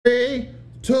Three,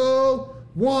 two,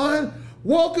 one.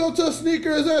 Welcome to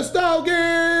Sneakers and Stogies.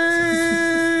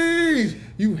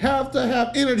 You have to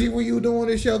have energy when you're doing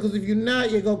this show, because if you're not,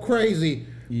 you go crazy.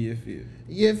 You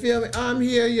feel me? I'm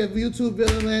here, your YouTube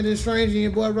villain, Landon Strange, and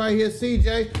your boy right here,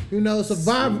 CJ. You know,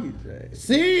 Survivor.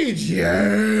 CJ.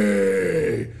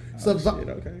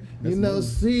 Okay. You know,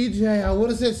 CJ, I would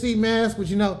have said C-Mask, but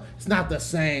you know, it's not the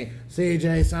same.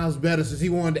 CJ sounds better since he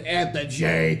wanted to add the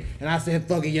J, and I said,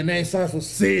 fuck it, your name starts with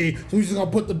C, so we just gonna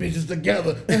put the bitches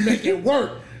together and make it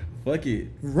work. Fuck it.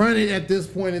 Run it at this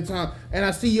point in time. And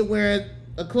I see you wearing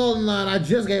a clothing line I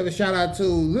just gave a shout out to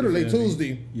literally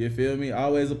Tuesday. You feel me?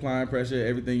 Always applying pressure,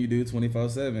 everything you do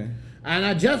 24/7. And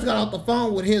I just got off the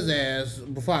phone with his ass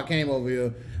before I came over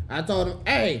here. I told him,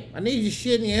 hey, I need your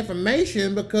shit and your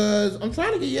information because I'm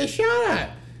trying to get you a shout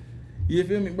out. You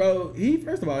feel me, bro?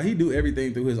 First of all, he do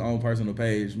everything through his own personal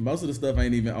page. Most of the stuff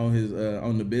ain't even on his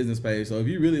on the business page. So if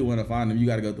you really want to find him, you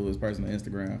got to go through his personal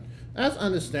Instagram. That's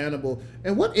understandable.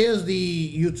 And what is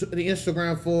the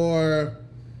Instagram for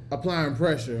applying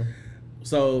pressure?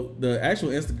 So the actual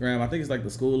Instagram, I think it's like the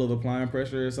School of Applying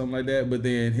Pressure or something like that. But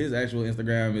then his actual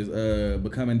Instagram is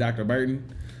Becoming Dr. Burton.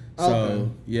 So okay.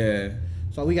 Yeah.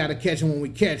 So we got to catch him when we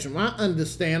catch him. I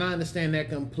understand that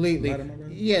completely.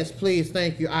 Yes, please,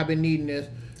 thank you. I've been needing this.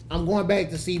 I'm going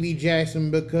back to CB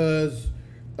Jackson because,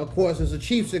 of course, it's a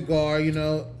cheap cigar. You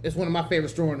know, it's one of my favorite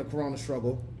stores in the Corona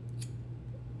struggle.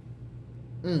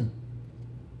 $3,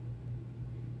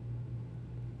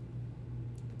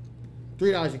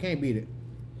 you can't beat it.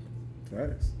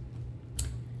 Thanks.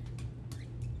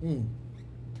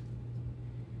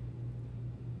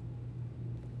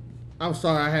 I'm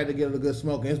sorry I had to get a good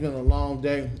smoke. It's been a long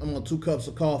day. I'm on 2 cups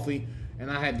of coffee,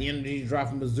 and I had the energy to drive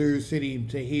from Missouri City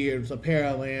to here to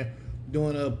Pearland,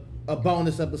 doing a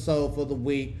bonus episode for the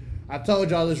week. I told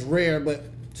y'all it's rare, but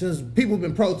since people have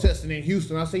been protesting in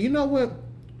Houston, I said, you know what?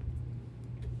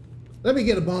 Let me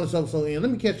get a bonus episode in.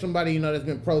 Let me catch somebody, you know, that's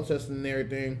been protesting and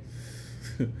everything.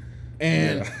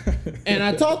 And and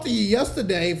I talked to you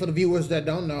yesterday, for the viewers that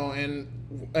don't know, and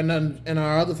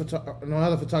our other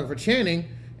photographer, Channing,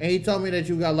 and he told me that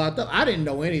you got locked up. I didn't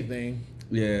know anything.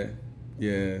 Yeah.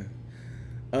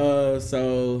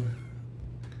 So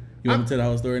you want me to tell the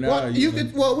whole story now?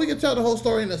 Well, we can tell the whole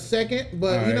story in a second,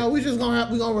 but you know, we're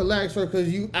gonna relax her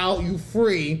because you out, you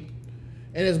free,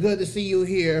 and it's good to see you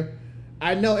here.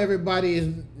 I know everybody is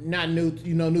not new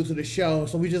to the show,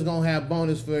 so we just gonna have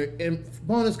bonus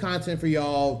content for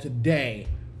y'all today.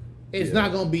 It's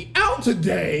not gonna be out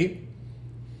today,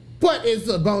 but it's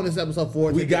a bonus episode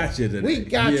for today. We got you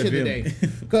today.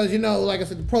 Because, you know, like I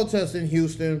said, the protests in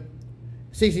Houston,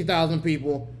 60,000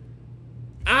 people.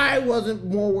 I wasn't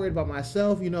more worried about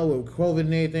myself, you know, with COVID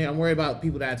and everything. I'm worried about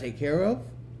people that I take care of.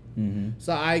 Mm-hmm.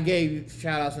 So I gave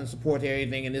shout outs and support to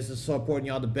everything, and this is supporting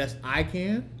y'all the best I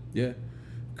can. Yeah.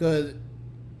 Because,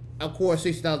 of course,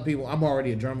 60,000 people, I'm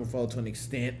already a germaphobe to an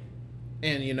extent.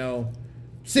 And, you know,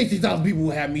 60,000 people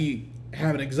will have me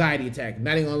have an anxiety attack.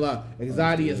 Not even gonna lie.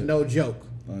 Anxiety is no joke.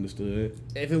 Understood.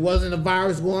 If it wasn't a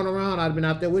virus going around, I'd have been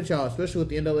out there with y'all, especially with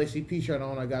the NAACP shirt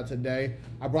on I got today.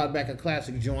 I brought back a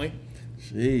classic joint.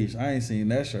 Sheesh, I ain't seen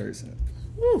that shirt since.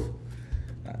 Woo.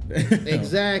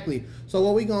 Exactly. So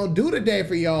what we gonna do today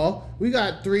for y'all, we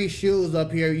got 3 shoes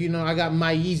up here. You know, I got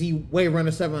my Yeezy Wave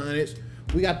Runner 700s.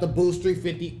 We got the Boost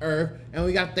 350 Earth, and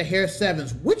we got the Hair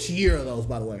 7s. Which year are those,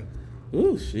 by the way?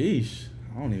 Ooh, sheesh.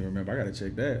 I don't even remember. I gotta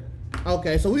check that.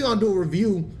 Okay, so we're gonna do a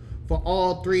review for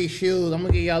all 3 shoes. I'm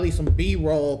gonna give y'all at least some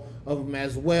B-roll of them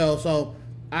as well. So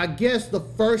I guess the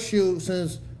first shoe,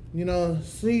 since, you know,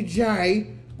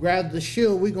 CJ grabbed the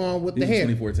shoe, we going with the hair.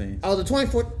 2014. Oh, the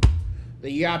 2014,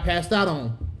 the year I passed out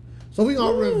on. So we're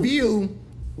gonna review,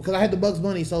 because I had the Bugs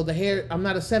Bunny, so the hair, I'm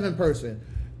not a 7 person.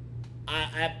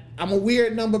 I'm a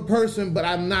weird number person, but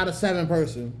I'm not a 7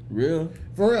 person. Real?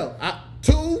 For real.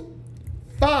 2,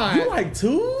 5. You like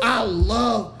 2?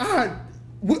 I'll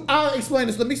explain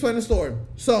this. Let me explain the story.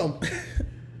 So,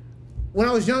 when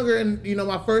I was younger, and you know,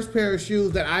 my first pair of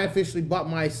shoes that I officially bought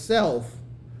myself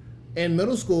in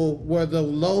middle school were the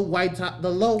low white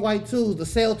 2s, the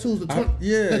sale 2s, the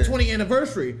 20th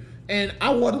anniversary, and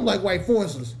I wore them like white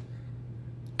forces.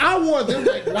 I wore them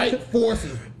like white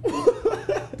forces.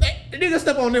 The nigga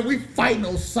step on them, we fighting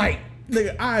on sight.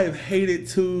 Nigga, I've hated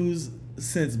 2s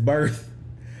since birth.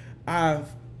 I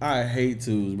hate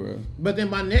 2s, bro. But then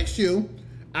my next shoe,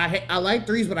 I like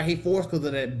 3s, but I hate 4s because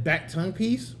of that back tongue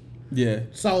piece. Yeah.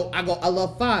 So I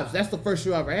love 5s. That's the first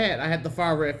shoe I ever had. I had the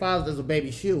 5 red 5s as a baby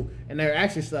shoe, and they're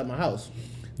actually still at my house.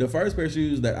 The first pair of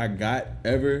shoes that I got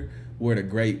ever were the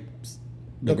grapes.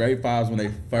 The Grape 5s when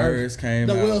they first came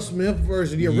the out. Will Smith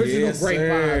version, the original Yes, Grape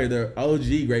sir, 5. the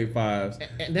OG Grape 5s.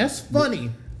 And that's funny.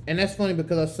 And that's funny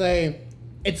because I say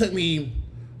it took me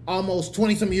almost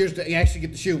 20 some years to actually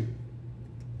get the shoe.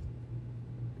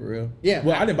 For real? Yeah.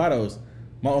 Well, I didn't buy those.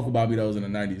 My uncle bought me those in the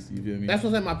 90s. You feel me? That's what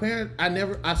I'm saying. My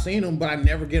parents, I seen them, but I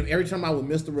never get them. Every time I would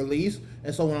miss the release.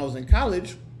 And so when I was in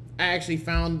college, I actually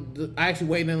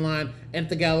waited in line at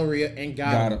the Galleria and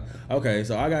got them. Okay,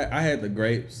 so I had the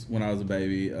Grapes when I was a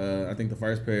baby. I think the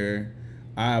first pair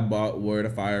I bought were the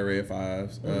Fire Red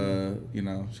 5s. You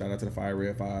know, shout out to the Fire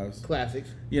Red 5s. Classics.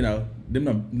 You know,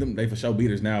 them they for show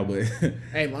beaters now, but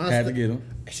Hey, had to get them.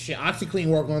 Shit, OxyClean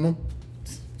work on them.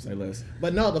 Say less.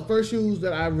 But no, the first shoes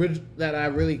that I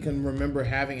really can remember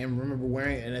having and remember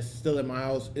wearing, and it's still in my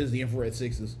house, is the Infrared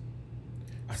 6s.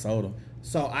 I sold them.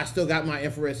 So I still got my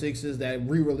Infrared 6s that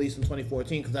re-released in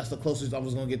 2014 because that's the closest I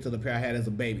was going to get to the pair I had as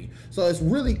a baby. So it's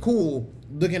really cool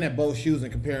looking at both shoes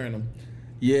and comparing them.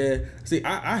 Yeah. See,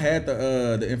 I had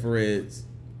the infrareds.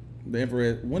 The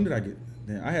infrared. When did I get?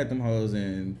 Damn, I had them hoes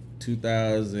in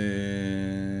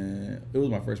 2000. It was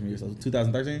my freshman year, so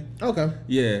 2013. Okay.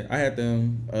 Yeah, I had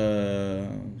them.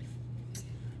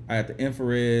 I had the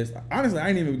infrareds. Honestly, I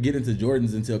didn't even get into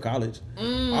Jordans until college.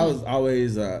 I was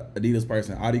always a Adidas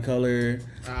person. Audi color.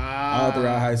 All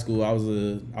throughout high school, I was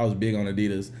big on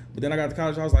Adidas. But then I got to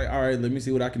college, I was like, all right, let me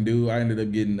see what I can do. I ended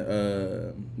up getting,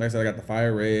 like I said, I got the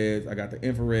Fire Reds, I got the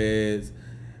Infrareds,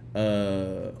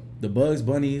 the Bugs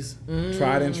Bunnies,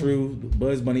 tried and true.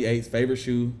 Bugs Bunny 8's favorite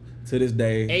shoe to this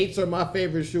day. 8s are my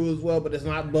favorite shoe as well, but it's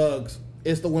not Bugs.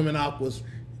 It's the women Aquas.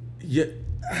 Yeah,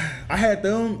 I had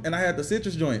them and I had the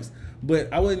citrus joints,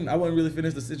 but I wouldn't really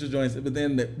finish the citrus joints. But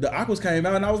then the aquas came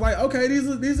out and I was like, okay,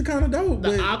 these are kind of dope.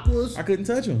 The aquas, I couldn't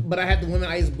touch them. but I had the women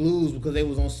Ice Blues because they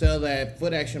was on sale at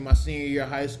Foot Action my senior year of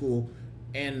high school,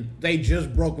 and they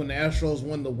just broke when the Astros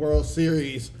won the World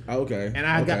Series. Okay, And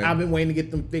I've been waiting to get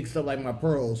them fixed up like my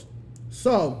pearls.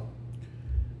 So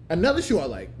another shoe I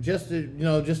like, just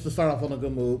to start off on a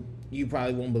good mood. You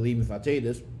probably won't believe me if I tell you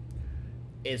this.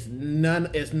 It's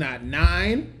not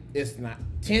 9. It's not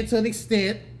 10 to an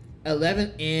extent.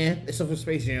 11 and except for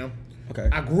Space Jam. Okay.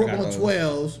 I grew up on those.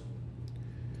 12s.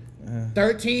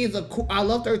 13s are cool. I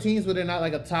love 13s, but they're not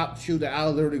like a top shoe that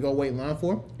I'll literally go wait in line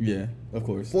for. Yeah, of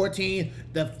course. 14,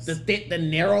 the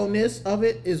narrowness of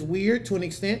it is weird to an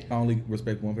extent. I only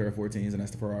respect one pair of 14s, and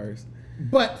that's the Ferraris.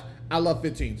 But I love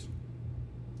 15s.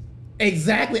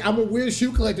 Exactly. I'm a weird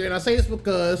shoe collector, and I say this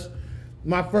because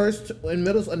my first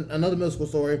another middle school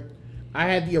story, I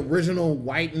had the original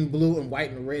white and blue and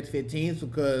white and red 15s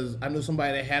because I knew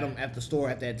somebody that had them at the store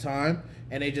at that time,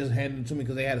 and they just handed them to me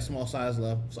because they had a small size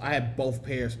left. So I had both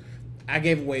pairs. I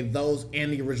gave away those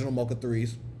and the original Mocha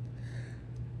 3s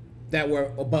that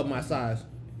were above my size.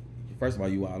 First of all,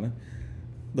 you wildin'.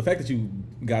 The fact that you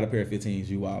got a pair of 15s,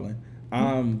 you wildin'.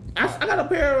 I got a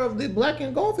pair of the black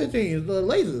and gold 15s, the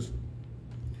lasers.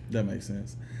 That makes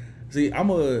sense. See, I'm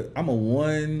a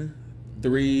 1,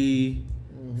 3,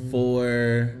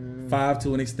 4, 5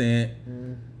 to an extent,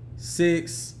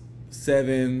 6,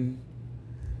 7,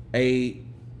 8.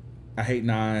 I hate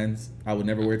 9s. I would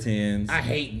never wear 10s. I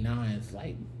hate 9s.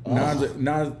 Like, Nines,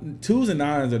 2s and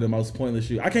 9s are the most pointless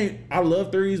shoes. I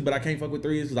love 3s, but I can't fuck with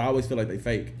 3s because I always feel like they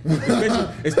fake.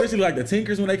 Especially like the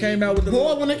Tinkers when they came out with the.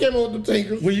 Boy, when they came out with the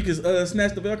Tinkers. When you can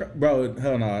snatch the Velcro. Bro,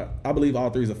 hell no. I believe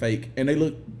all 3s are fake. And they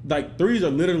look like 3s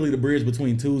are literally the bridge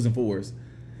between 2s and 4s.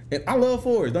 And I love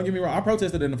 4s. Don't get me wrong. I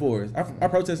protested in the 4s. I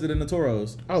protested in the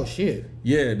Toros. Oh, shit.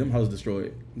 Yeah, them hoes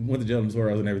destroyed. Went to jail in the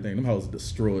Toros and everything. Them hoes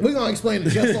destroyed. We're going to explain the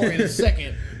jail story in a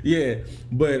second. Yeah,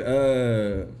 but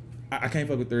I can't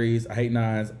fuck with 3s. I hate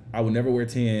 9s. I would never wear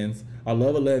 10s. I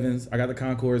love 11s. I got the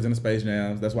Concords and the Space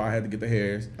Jams. That's why I had to get the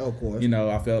hairs. Oh, of course. You know,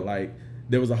 I felt like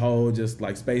there was a whole just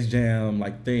like Space Jam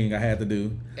like thing I had to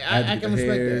do. I can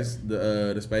respect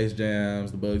that. The Space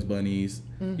Jams, the Bugs Bunnies.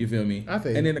 You feel me? I feel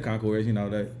and you. then the Concords, you know,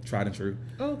 that tried and true.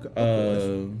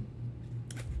 Okay.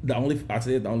 The only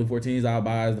 14s I'll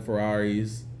buy is the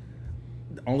Ferraris.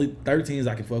 The only 13s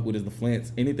I can fuck with is the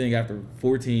Flints. Anything after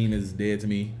 14 is dead to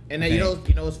me. And then you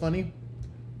know what's funny?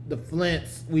 The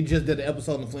Flints. We just did an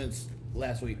episode on the Flints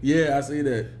last week. Yeah, I see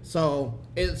that. So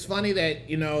it's funny that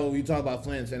you talk about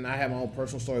Flints, and I have my own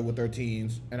personal story with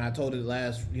 13s, and I told it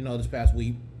this past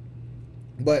week.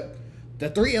 But the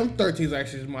 3M 13s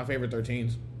actually is my favorite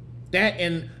 13s. That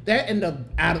and the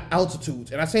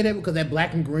altitudes, and I say that because that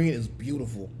black and green is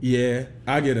beautiful. Yeah,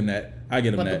 I get him that. But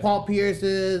the Paul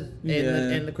Pierces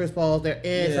and the Chris Pauls, but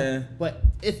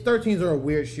its 13s are a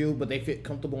weird shoe, but they fit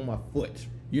comfortable on my foot.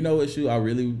 You know what shoe I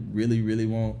really, really, really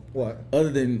want? What?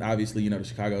 Other than obviously, the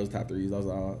Chicago's top 3s, those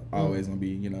are always gonna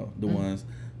be, the ones.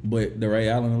 But the Ray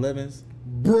Allen 11s,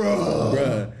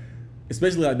 bruh.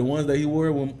 Especially like the ones that he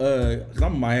wore when, cause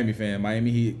I'm a Miami fan.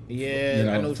 Miami Heat. Yeah, you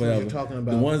know, I know what you're talking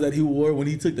about. The ones that he wore when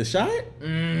he took the shot,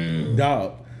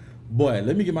 dog. Boy,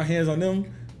 let me get my hands on them.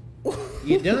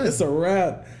 You done? It's a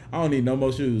wrap. I don't need no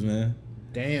more shoes, man.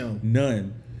 Damn.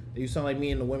 None. You sound like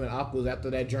me and the women Aquas after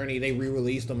that journey. They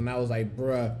re-released them, and I was like,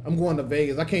 bruh, I'm going to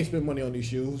Vegas. I can't spend money on these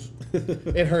shoes.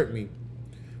 It hurt me.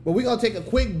 But we're going to take a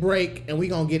quick break, and we're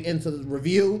going to get into the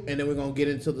review, and then we're going to get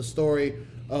into the story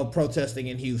of protesting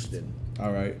in Houston.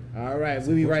 All right. All right.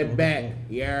 We'll be right back.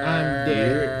 Yeah. I'm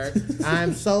dead.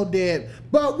 I'm so dead.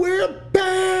 But we're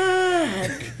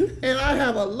back. And I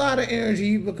have a lot of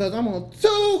energy because I'm on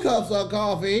 2 cups of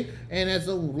coffee, and it's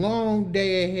a long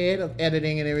day ahead of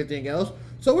editing and everything else.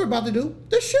 So we're about to do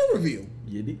the shoe review.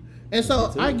 And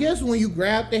so I guess when you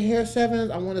grab the Hair 7s,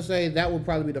 I want to say that would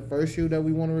probably be the first shoe that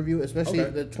we want to review, especially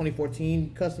the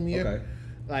 2014 custom year. Okay.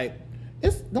 Like,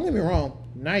 don't get me wrong,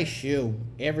 nice shoe.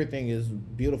 Everything is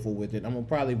beautiful with it. I'm going to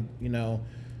probably,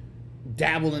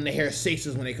 dabble in the Hair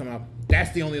 6s when they come out.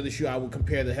 That's the only other shoe I would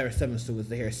compare the Hair 7s to is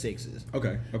the Hair 6s.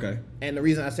 Okay. And the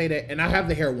reason I say that, and I have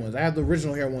the Hair ones. I have the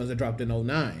original Hair ones that dropped in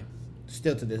 09.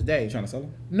 Still to this day. You trying to sell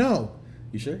them? No.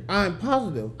 You sure? I'm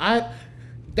positive.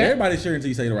 Everybody's sure until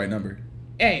you say the right number.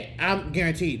 Hey, I'm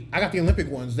guaranteed. I got the Olympic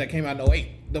ones that came out in 08,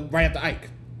 right after Ike.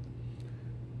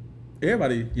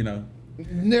 Everybody,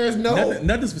 There's no...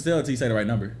 Nothing's for sale until you say the right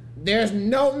number. There's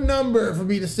no number for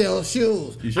me to sell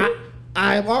shoes. You sure?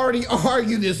 I've already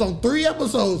argued this on 3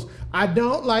 episodes. I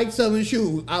don't like selling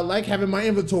shoes. I like having my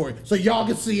inventory so y'all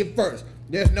can see it first.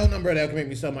 There's no number that can make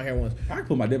me sell my Hair ones. I can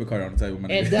put my debit card on the table.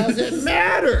 It doesn't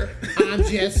matter. I'm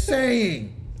just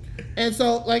saying. And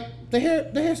so, the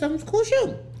Hair 7's a cool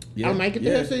shoe. Yeah, I might get the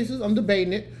Hair 6s. I'm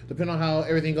debating it, depending on how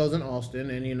everything goes in Austin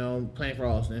and, playing for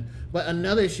Austin. But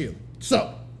another shoe.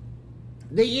 So,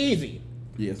 the Yeezy.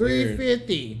 Yes,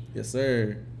 350. Sir. Yes,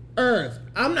 sir. Earth.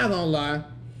 I'm not going to lie.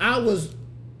 I was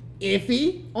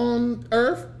iffy on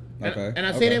Earth. Okay. And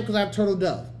I say that because I have Turtle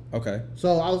Dove. Okay.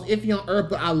 So I was iffy on Earth,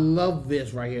 but I love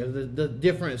this right here. The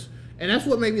difference. And that's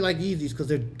what made me like Yeezys, because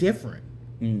they're different.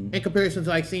 In comparison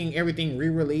to seeing everything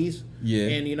re-release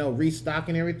and restock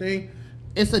and everything,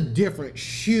 it's a different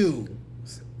shoe,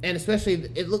 and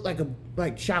especially it looked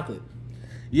like chocolate.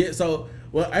 Yeah. So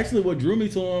actually, what drew me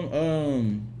to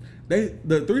them, the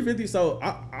 350. So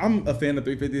I'm a fan of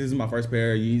 350s. This is my first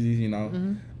pair of Yeezys.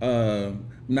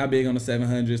 Not big on the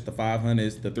 700s, the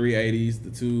 500s, the 380s,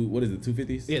 the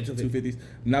 250s. Yeah, 250s.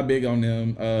 Not big on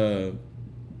them.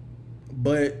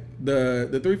 But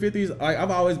the 350s,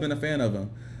 I've always been a fan of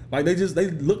them. Like they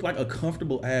look like a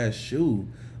comfortable ass shoe.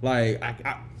 Like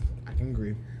I can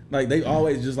agree. Like they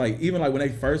always just even when they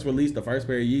first released the first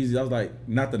pair of Yeezys, I was like,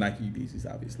 not the Nike Yeezys,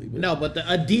 obviously. But no, but the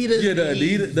Adidas. Yeah,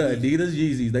 the Adidas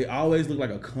Yeezys. They always look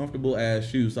like a comfortable ass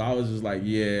shoe. So I was just like,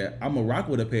 yeah, I'm gonna rock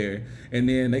with a pair. And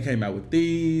then they came out with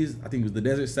these. I think it was the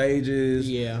Desert Sages.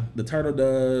 Yeah. The Turtle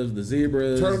Doves, the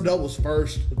Zebras. Turtle Dove was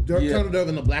first. Turtle Dove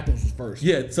and the black ones was first.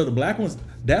 Yeah. So the black ones,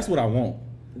 that's what I want.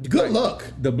 Good luck.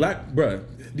 The black, bruh.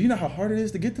 Do you know how hard it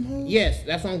is to get them home? Yes,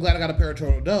 that's why I'm glad I got a pair of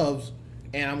Turtle Doves,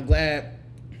 and I'm glad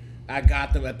I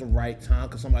got them at the right time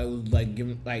because somebody was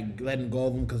letting go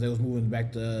of them because they was moving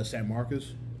back to San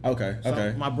Marcos. Okay.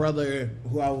 So my brother,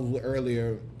 who I was with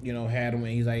earlier, had them,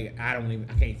 and he's like, I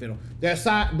can't fit them. They're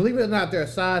size, believe it or not, they're a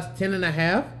size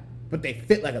 10.5, but they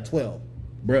fit like a 12.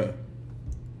 Bruh,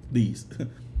 these.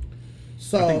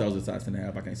 So I think those are size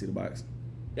 10.5. I can't see the box.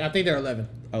 I think they're 11.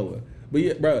 Oh, but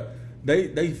yeah, bruh,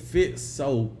 they fit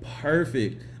so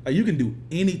perfect. Like you can do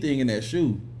anything in that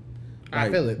shoe. I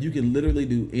feel it. You can literally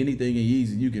do anything in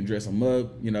Yeezy. You can dress them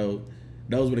up.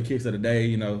 Those were the kicks of the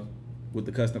day. With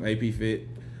the custom AP fit.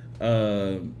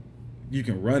 You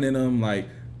can run in them. I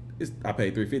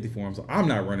paid $350 for them, so I'm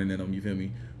not running in them. You feel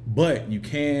me? But you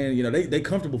can. They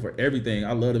comfortable for everything.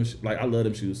 I love them. I love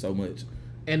them shoes so much.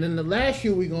 And then the last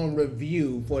shoe we're gonna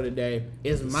review for today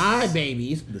is my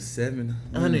babies, the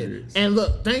 700s. And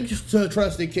look, thanks to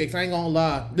Trusted Kicks. I ain't gonna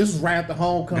lie, this is right after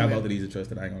homecoming. Now both of these are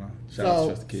trusted. I ain't gonna lie. Shout out to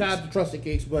Trusted Kicks. Shout out to Trusted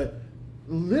Kicks. But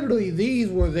literally, these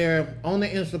were there on the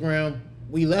Instagram.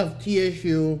 We left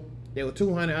TSU. They were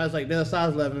 200. I was like, they're a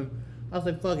size 11. I was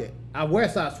like, fuck it. I wear a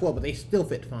size 12, but they still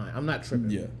fit fine. I'm not tripping.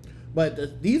 Yeah.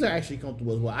 But these are actually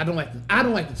comfortable as well. I don't like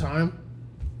the time.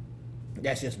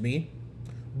 That's just me.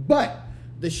 But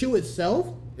the shoe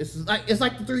itself, it's like the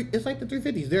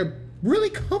 350s. They're really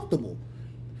comfortable.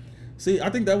 See,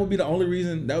 I think that would be the only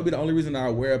reason. That would be the only reason I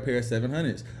would wear a pair of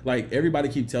 700s. Like everybody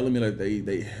keep telling me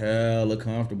they hella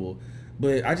comfortable,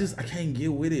 But I can't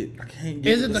get with it. I can't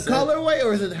get. Is it the colorway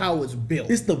or is it how it's built?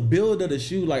 It's the build of the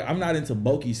shoe. Like, I'm not into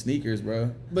bulky sneakers,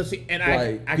 bro. But see, and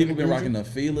like people been rocking the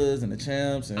Filas and the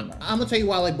Champs, and I'm gonna tell you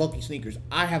why I like bulky sneakers.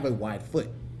 I have a wide foot,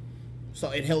 so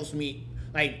it helps me.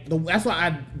 Like that's why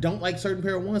I don't like certain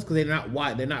pair of ones because they're not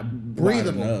wide. They're not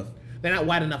breathable. Enough. They're not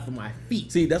wide enough for my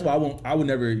feet. See, that's why I would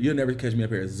never. You'll never catch me a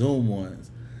pair of Zoom ones.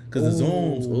 Because the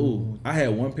Zooms, I had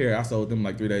one pair. I sold them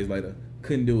like 3 days later.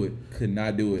 Couldn't do it. Could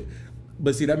not do it.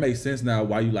 But see, that makes sense now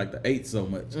why you like the 8s so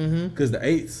much. Because the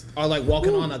 8s are like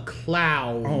walking on a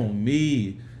cloud. On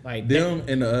me. Like them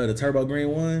and the turbo green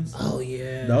ones. Oh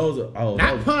yeah. Those are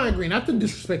not pine green. Not the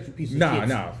disrespectful piece of shit.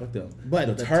 Nah, fuck them.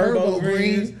 But the turbo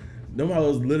greens. Them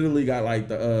hoes literally got like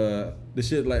the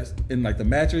shit like in like the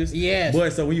mattress. Yes. Boy,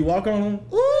 so when you walk on them,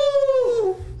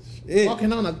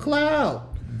 walking on a cloud.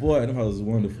 Boy, them hoes is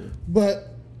wonderful.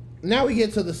 But now we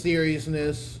get to the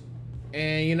seriousness,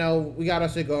 and you know we got our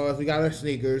cigars, we got our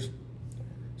sneakers.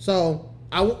 So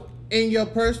in your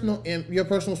personal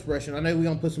expression, I know we're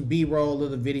gonna put some B-roll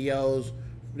of the videos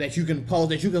that you can post,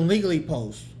 that you can legally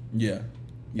post. Yeah.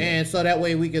 And so that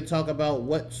way we can talk about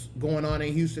what's going on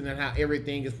in Houston and how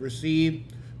everything is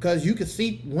perceived. Because you can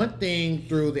see one thing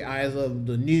through the eyes of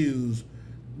the news,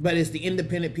 but it's the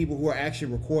independent people who are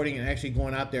actually recording and actually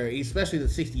going out there, especially the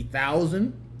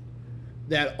 60,000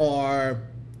 that are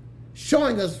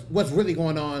showing us what's really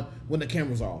going on when the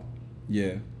cameras are off.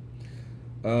 Yeah.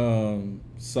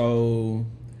 So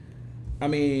I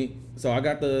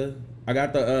got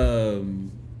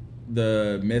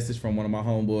the message from one of my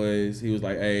homeboys. He was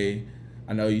like, "Hey,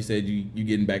 I know you said you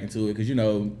getting back into it because you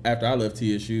know after I left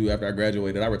TSU, after I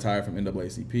graduated, I retired from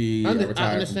NAACP. I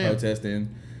retired from protesting.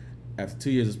 After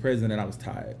 2 years as president, I was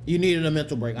tired. You needed a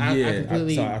mental break. I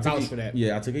completely vouch for that.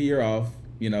 Yeah, I took a year off.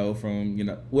 You know,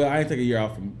 I didn't take a year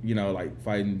off from like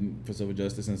fighting for civil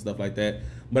justice and stuff like that.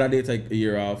 But I did take a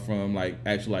year off from like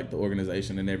actually like the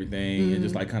organization and everything, and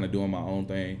just like kind of doing my own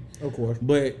thing. Of course.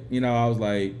 But I was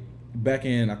like. Back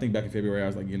in February, I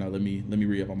was like, let me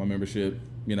re-up on my membership.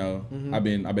 I've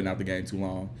been out the game too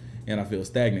long, and I feel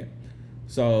stagnant.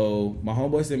 So my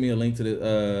homeboy sent me a link to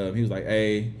the. He was like,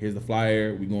 "Hey, here's the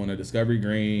flyer. We going to Discovery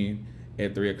Green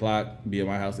at 3:00. Be at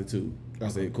my house at 2." I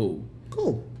said, "Cool."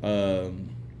 Cool.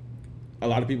 A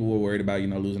lot of people were worried about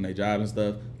losing their jobs and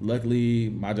stuff.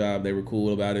 Luckily, my job, they were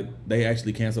cool about it. They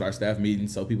actually canceled our staff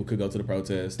meetings so people could go to the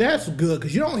protest. That's good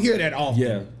because you don't hear that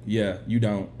often. Yeah, you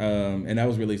don't. And that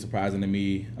was really surprising to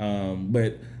me.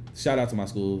 But shout out to my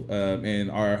school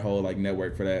and our whole like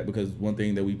network for that, because one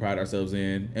thing that we pride ourselves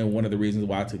in, and one of the reasons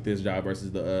why I took this job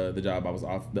versus the other job I was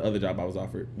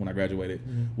offered when I graduated,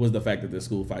 was the fact that the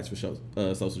school fights for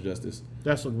social justice.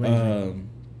 That's amazing.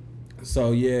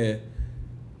 So yeah.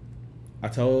 I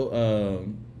told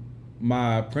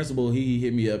my principal, he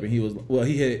hit me up and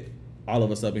he hit all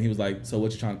of us up and he was like, "So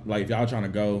what you trying, like if y'all trying to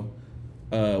go,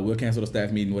 we'll cancel the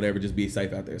staff meeting, whatever, just be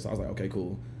safe out there." So I was like, "Okay,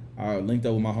 cool." I linked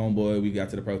up with my homeboy, we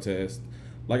got to the protest.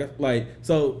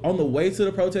 So on the way to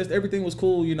the protest, everything was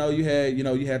cool. You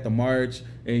had the march,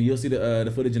 and you'll see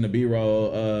the footage in the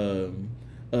B-roll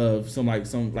of some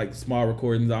small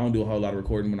recordings. I don't do a whole lot of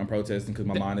recording when I'm protesting because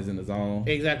my mind is in the zone.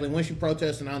 Exactly. Once you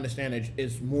protest, and I understand that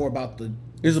it's more about the...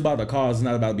 It's about the cause, it's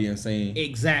not about being seen.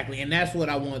 Exactly. And that's what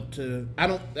I want to...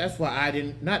 That's why I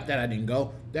didn't... Not that I didn't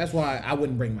go. That's why I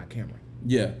wouldn't bring my camera.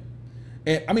 Yeah.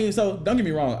 And so don't get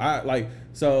me wrong.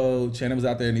 Shannon was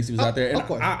out there, Niecy was out there, and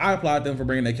I applaud them for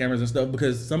bringing their cameras and stuff,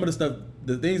 because some of the stuff,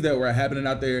 the things that were happening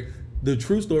out there, the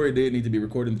true story did need to be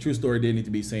recorded. The true story did need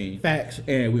to be seen. Facts.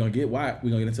 And we're gonna get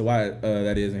into why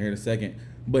that is in here in a second.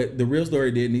 But the real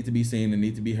story did need to be seen and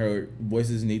need to be heard.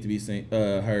 Voices need to be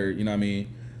heard. You know what I mean?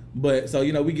 But so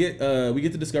we get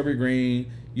to Discovery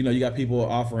Green. You got people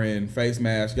offering face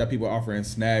masks. You got people offering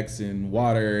snacks and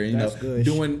water. And,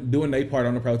 doing their part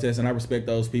on the protest. And I respect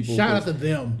those people. Shout out to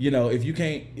them.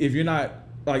 If you're not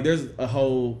like, there's a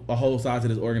whole side to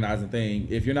this organizing thing.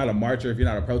 If you're not a marcher, if you're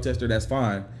not a protester, that's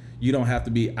fine. You don't have to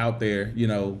be out there,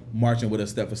 marching with us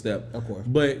step for step. Of course.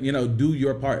 But, do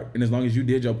your part. And as long as you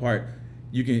did your part,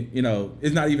 you can,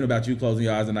 it's not even about you closing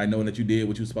your eyes and knowing that you did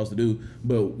what you were supposed to do.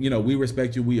 But, we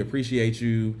respect you. We appreciate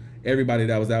you. Everybody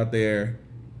that was out there,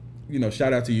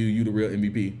 shout out to you. You the real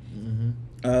MVP.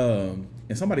 Mm-hmm.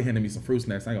 And somebody handed me some fruit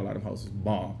snacks. I ain't gonna lie, them hoes was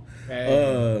bomb.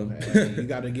 Hey, you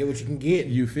gotta get what you can get.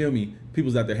 You feel me?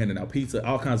 People's out there handing out pizza,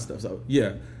 all kinds of stuff. So,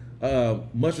 yeah.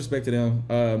 Much respect to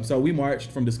them. So we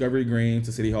marched from Discovery Green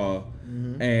to City Hall,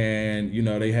 and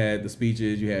they had the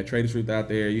speeches. You had Trader Truth out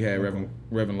there. You had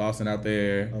Reverend Lawson out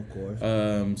there, of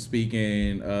course,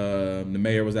 speaking. The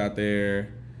mayor was out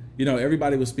there.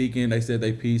 Everybody was speaking. They said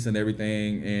they piece and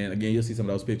everything. And again, you'll see some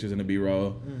of those pictures in the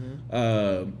B-roll.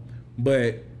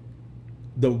 But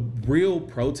the real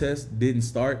protest didn't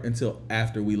start until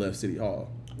after we left City Hall.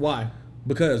 Why?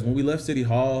 Because when we left City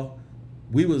Hall,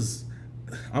 I'm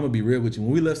gonna be real with you.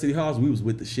 When we left City Halls, we was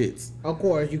with the shits. Of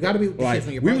course, you got to be with the shits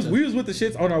when you're we was with the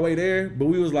shits on our way there, but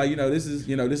we was like, this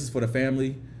is for the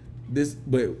family.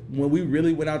 But when we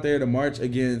really went out there to march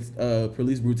against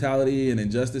police brutality and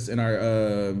injustice in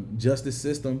our justice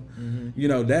system,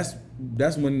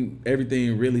 that's when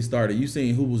everything really started. You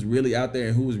seen who was really out there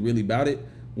and who was really about it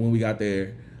when we got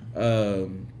there.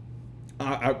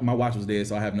 My watch was dead,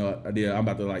 so I have no idea. I'm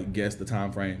about to guess the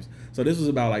time frames. So this was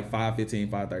about 5:15,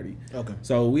 5:30. Okay.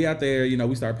 So we out there,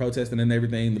 we start protesting and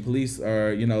everything. The police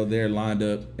are, they're lined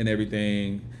up and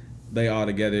everything. They all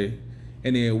together,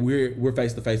 and then we're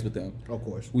face to face with them. Of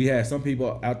course. We had some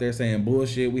people out there saying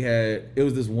bullshit. It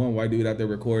was this one white dude out there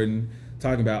recording,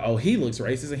 talking about, oh, he looks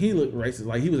racist and he looked racist.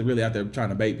 Like, he was really out there trying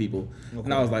to bait people. Okay.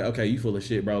 And I was like, okay, you full of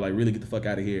shit, bro. Like, really get the fuck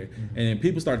out of here. Mm-hmm. And then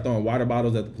people started throwing water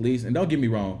bottles at the police. And don't get me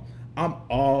wrong, I'm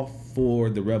all for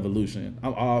the revolution.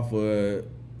 I'm all for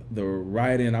the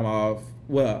rioting. I'm off.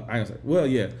 Well, I ain't say. Well,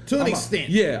 yeah. To an extent.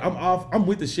 Yeah, I'm off. I'm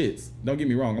with the shits. Don't get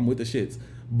me wrong. I'm with the shits.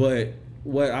 But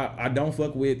what I don't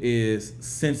fuck with is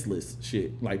senseless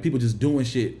shit. Like, people just doing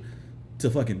shit to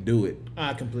fucking do it.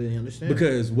 I completely understand.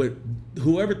 Because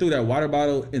whoever threw that water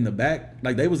bottle in the back,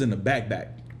 they was in the back.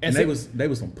 And they was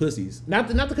some pussies. Not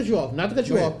to cut you off.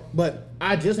 But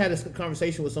I just had this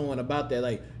conversation with someone about that.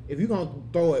 Like, if you're gonna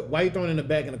throw it, why are you throwing it in the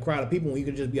back in a crowd of people when you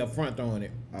can just be up front throwing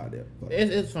it? Oh, yeah.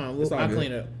 It's fine. I'll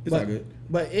clean it up. It's all good.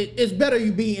 But it's better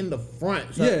you be in the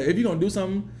front. So. Yeah, if you're gonna do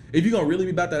something, if you're gonna really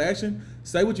be about that action,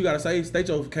 say what you gotta say, state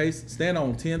your case, stand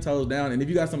on 10 toes down, and if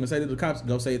you got something to say to the cops,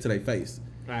 go say it to their face.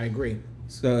 I agree.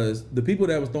 Because the people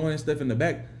that was throwing stuff in the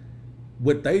back,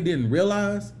 what they didn't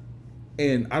realize,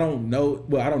 and I don't know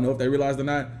if they realized or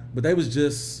not, but they was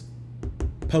just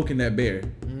poking that bear,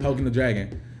 poking the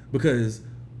dragon. Because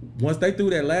once they threw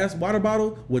that last water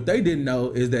bottle, what they didn't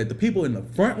know is that the people in the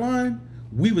front line,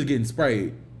 we was getting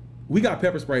sprayed. We got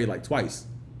pepper sprayed like twice.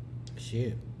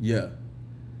 Shit. Yeah.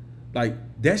 Like,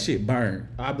 that shit burned.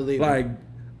 I believe it.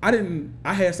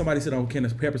 I had somebody sit on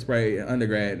Kenneth's pepper spray in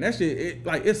undergrad, and that shit,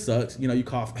 it sucks. You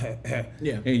cough,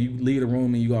 yeah, and you leave the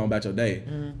room and you go on about your day.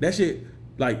 Mm-hmm. That shit,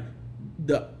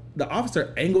 the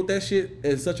officer angled that shit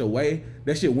in such a way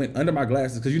that shit went under my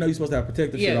glasses, because you're supposed to have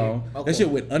protective shit on. Okay. That shit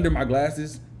went under my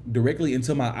glasses directly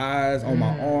into my eyes, on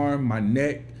my arm, my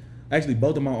neck, actually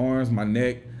both of my arms, my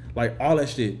neck, like all that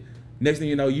shit. Next thing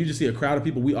you know, you just see a crowd of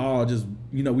people. We all just,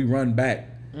 we run back,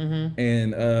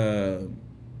 and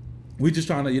we just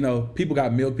trying to, people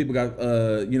got milk, people got,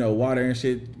 water and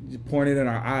shit, pouring it in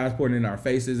our eyes, pouring it in our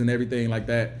faces and everything like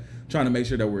that, trying to make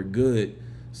sure that we're good.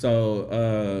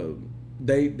 So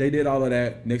they did all of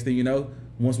that. Next thing you know,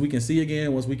 once we can see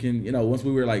again, once we can, once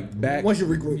we were back. Once you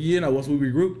regroup. Once we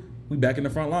regroup, we back in the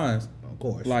front lines. Of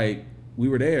course. We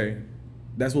were there.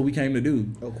 That's what we came to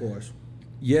do. Of course.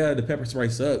 Yeah, the pepper spray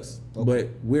sucks, but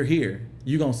we're here.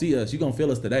 You gonna see us. You gonna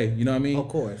feel us today. You know what I mean? Of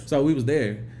course. So we was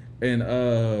there.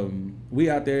 And we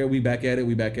out there, we back at it,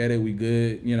 we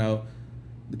good.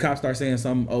 The cops start saying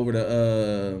something over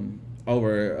the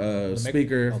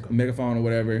speaker, megaphone or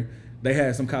whatever. They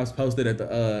had some cops posted at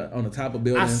the on the top of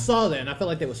building. I saw that, and I felt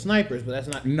like they were snipers, but that's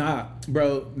not. Nah,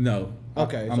 bro, no.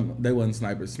 Okay, they wasn't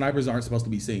snipers. Snipers aren't supposed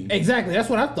to be seen. Exactly, that's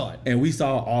what I thought. And we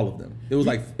saw all of them. It was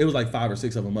like 5 or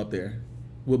 6 of them up there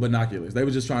with binoculars. They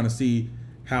were just trying to see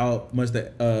how much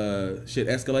the shit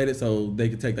escalated so they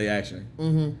could take their action.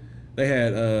 Mm-hmm. They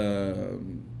had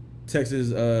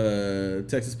Texas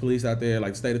police out there,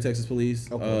 like state of Texas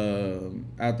police,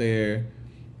 out there,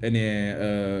 and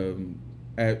then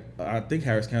I think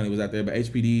Harris County was out there, but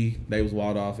HPD, they was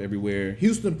walled off everywhere.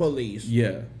 Houston police.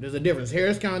 Yeah, there's a difference.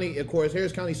 Harris County, of course,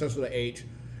 Harris County starts with an H,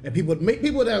 and people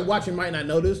that are watching might not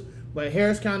know this, but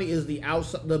Harris County is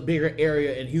the bigger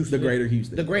area in Houston,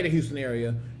 the greater Houston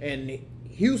area, and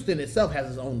Houston itself has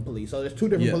its own police. So there's 2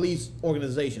 different police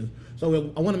organizations.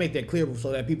 So I want to make that clear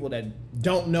so that people that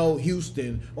don't know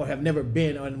Houston or have never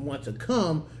been and want to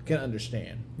come can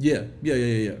understand. Yeah.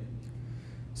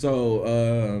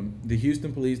 So the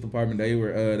Houston Police Department, they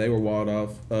were walled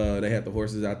off. They had the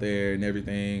horses out there and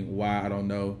everything. Why, I don't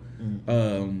know.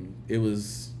 It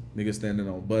was niggas standing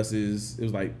on buses. It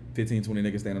was like 15, 20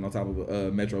 niggas standing on top of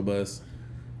a metro bus.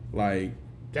 Like,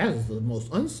 that is the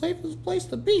most unsafest place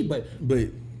to be, but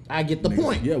I get the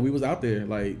point. Yeah, we was out there.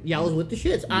 Like, y'all was with the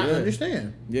shits. I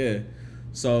understand. Yeah.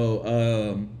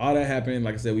 So all that happened.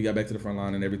 Like I said, we got back to the front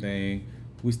line and everything.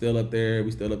 We still up there.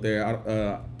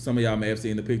 Some of y'all may have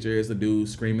seen the picture. It's a dude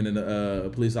screaming in the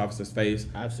police officer's face.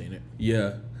 I've seen it.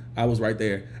 Yeah, I was right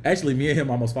there. Actually, me and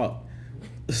him almost fought.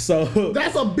 So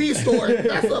that's a B story.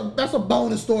 That's a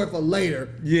bonus story for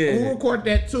later. Yeah. We'll record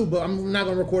that too, but I'm not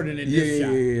gonna record it in this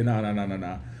shot. Yeah.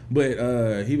 No.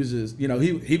 But he was just, you know,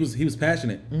 he was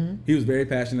passionate. Mm-hmm. He was very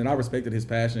passionate. I respected his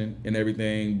passion and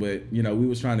everything. But you know, we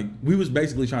was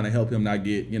basically trying to help him not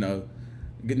get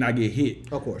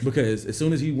hit. Of course. Because as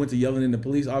soon as he went to yelling in the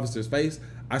police officer's face,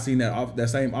 I seen that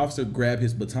same officer grab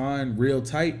his baton real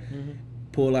tight,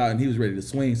 pull out, and he was ready to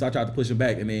swing. So I tried to push him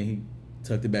back, and then he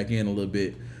tucked it back in a little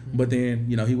bit. But then,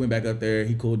 you know, he went back up there,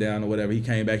 he cooled down or whatever. He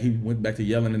came back, he went back to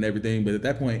yelling and everything. But at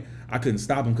that point, I couldn't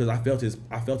stop him because I felt his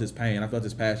pain, I felt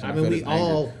his passion. I mean, we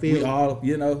all feel. We all,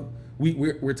 you know,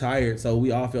 we're tired, so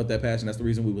we all felt that passion. That's the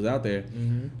reason we was out there.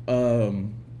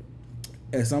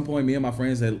 At some point, me and my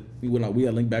friends we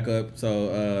had linked back up.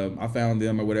 So I found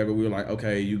them or whatever. We were like,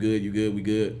 okay, you good, we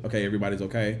good. Okay, everybody's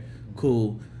okay,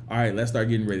 cool. All right, let's start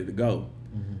getting ready to go.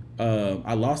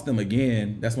 I lost them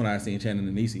again. That's when I seen Shannon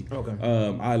and Nisi.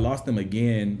 Okay. I lost them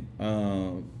again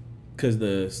because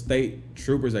the state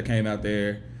troopers that came out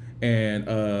there and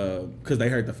because they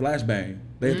heard the flashbang.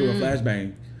 They threw a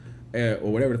flashbang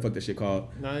or whatever the fuck that shit called.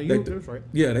 Nah, that's right.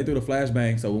 Yeah, they threw the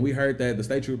flashbang. So when we heard that, the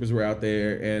state troopers were out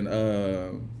there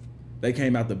and they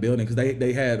came out the building because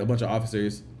they had a bunch of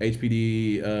officers,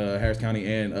 HPD, Harris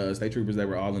County, and state troopers that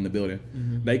were all in the building.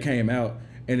 They came out.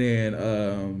 And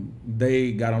then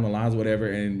they got on the lines or whatever,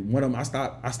 and one of them, I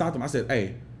stopped him. I said,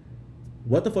 "Hey,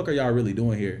 what the fuck are y'all really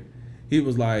doing here?" He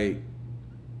was like,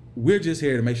 "We're just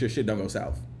here to make sure shit don't go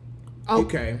south."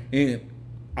 Okay. And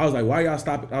I was like, "Why y'all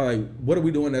stopping?" I was like, "What are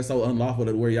we doing that's so unlawful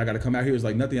that where y'all got to come out here?" He was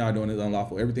like, "Nothing y'all doing is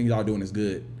unlawful. Everything y'all doing is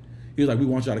good." He was like, "We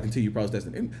want y'all to continue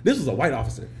protesting." And this was a white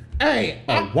officer. Hey,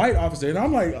 White officer, and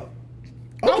I'm like,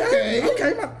 okay,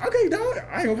 dog.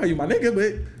 I ain't gonna call you my nigga,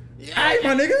 but. I ain't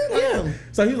my nigga. Yeah.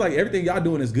 So he was like, everything y'all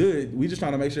doing is good. We just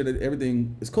trying to make sure that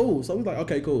everything is cool. So we was like,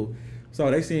 okay, cool. So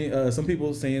they seen some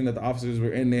people saying that the officers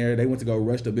were in there. They went to go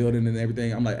rush the building and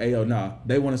everything. I'm like, hey, yo, nah.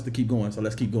 They want us to keep going, so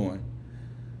let's keep going.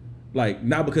 Like,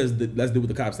 not because let's do what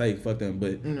the cops say, fuck them,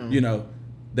 but you know,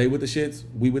 they with the shits,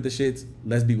 we with the shits.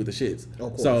 Let's be with the shits.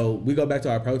 So we go back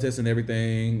to our protests and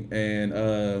everything,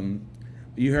 and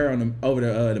you heard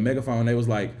over the megaphone, they was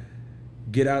like,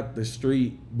 get out the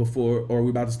street before, or we're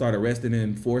about to start arresting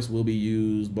and force will be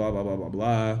used, blah, blah, blah, blah,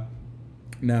 blah.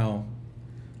 Now,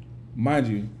 mind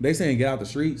you, they saying get out the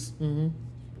streets.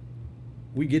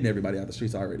 We getting everybody out the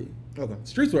streets already. Okay.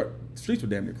 Streets were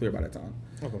damn near clear by that time.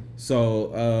 Okay.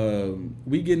 So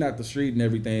we getting out the street and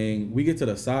everything. We get to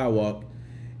the sidewalk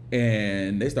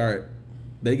and they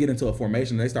get into a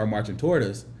formation and they start marching toward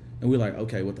us. And we're like,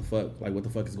 okay, what the fuck? Like, what the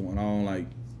fuck is going on? Like,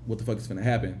 what the fuck is finna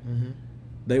happen?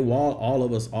 They walled all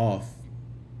of us off.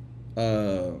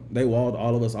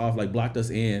 Like blocked us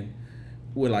in.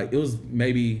 With like, it was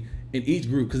maybe in each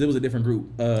group, because it was a different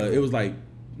group. It was like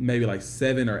maybe like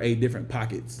 7 or 8 different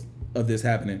pockets of this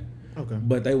happening. Okay.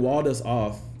 But they walled us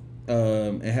off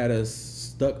and had us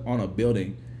stuck on a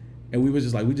building. And we was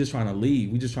just like, we just trying to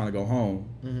leave. We just trying to go home.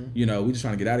 You know, we just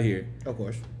trying to get out of here. Of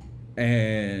course.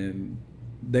 And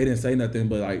they didn't say nothing,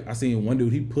 but like I seen one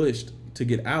dude, he pushed to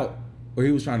get out, or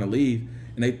he was trying to leave.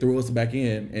 And they threw us back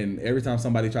in, and every time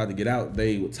somebody tried to get out,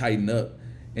 they would tighten up,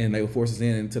 and they would force us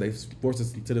in until they forced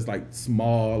us into this like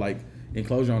small like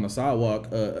enclosure on the sidewalk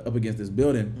up against this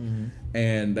building.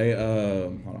 And they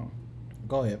hold on.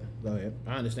 Go ahead.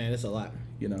 I understand. It's a lot.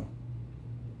 You know,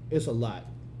 it's a lot.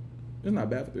 It's not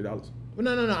bad for $3.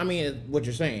 No. I mean, what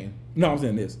you're saying. No, I'm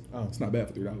saying this. Oh, it's not bad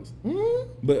for $3.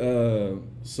 But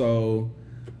so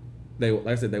they, like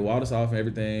I said, they walled us off and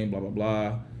everything. Blah blah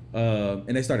blah.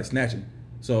 And they started snatching.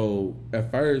 So at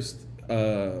first,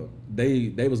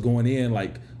 they was going in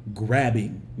like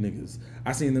grabbing niggas.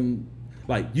 I seen them,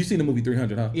 like, you seen the movie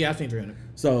 300, huh? Yeah, I seen 300.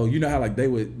 So you know how like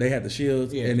they had the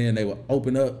shields, and then they would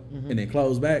open up and then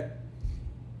close back.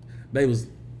 They was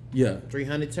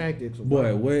 300 tactics.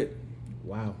 Boy, what?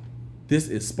 Wow. This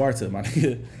is Sparta, my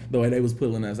nigga. The way they was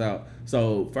pulling us out.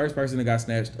 So first person that got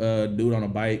snatched, dude on a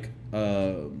bike.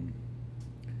 Can't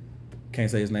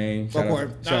say his name. Shout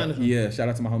out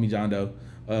to my homie John Doe.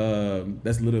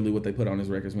 That's literally what they put on his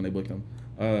records when they booked him.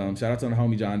 Shout out to the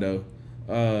homie John Doe.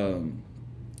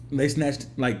 They snatched,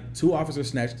 like, 2 officers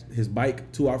snatched his bike,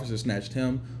 2 officers snatched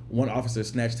him, 1 officer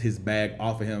snatched his bag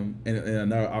off of him, and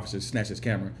another officer snatched his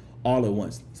camera all at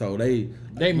once. So they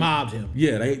mobbed him.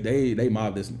 Yeah, they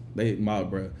mobbed this. They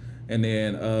mobbed, bro. And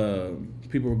then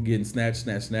people were getting snatched,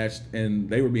 and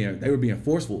they were being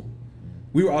forceful.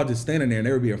 We were all just standing there, and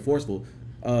they were being forceful.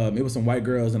 It was some white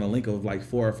girls in a link of like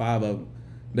 4 or 5 of them.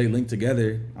 They linked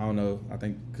together. I don't know. I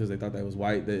think because they thought that was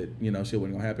white, that, you know, shit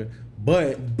wasn't gonna happen.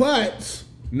 But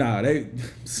nah, they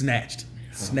snatched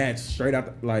straight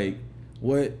out. Like,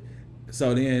 what?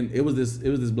 So then it was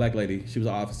this black lady. She was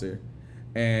an officer,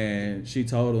 and she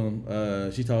told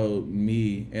him. She told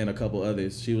me and a couple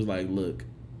others. She was like, "Look,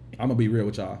 I'm gonna be real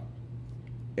with y'all.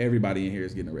 Everybody in here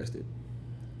is getting arrested.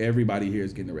 Everybody here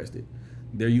is getting arrested.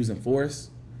 They're using force,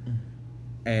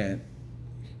 and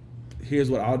here's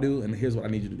what I'll do, and here's what I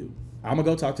need you to do. I'm gonna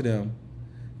go talk to them,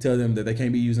 tell them that they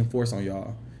can't be using force on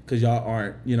y'all because y'all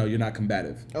aren't, you're not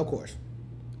combative. Of course.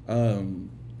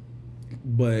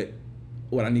 But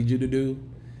what I need you to do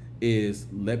is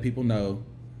let people know,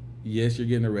 yes, you're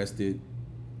getting arrested.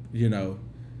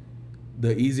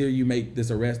 The easier you make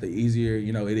this arrest, the easier,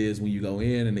 it is when you go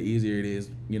in, and the easier it is,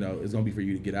 it's going to be for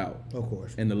you to get out. Of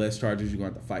course. And the less charges you're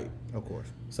going to have to fight. Of course.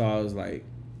 So I was like,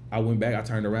 I went back, I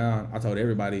turned around, I told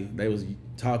everybody, they was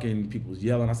talking, people was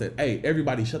yelling. I said, hey,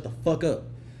 everybody shut the fuck up.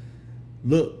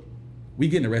 Look, we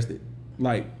getting arrested.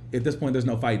 Like, at this point, there's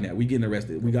no fighting that. We getting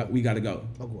arrested. We got to go.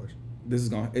 Of course. This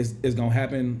is it's gonna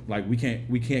happen. Like, we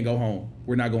can't go home.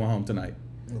 We're not going home tonight.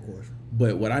 Of course.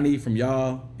 But what I need from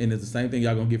y'all, and it's the same thing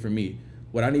y'all gonna get from me.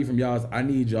 What I need from y'all is I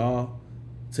need y'all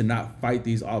to not fight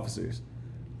these officers.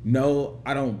 No,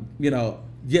 I don't.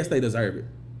 Yes, they deserve it.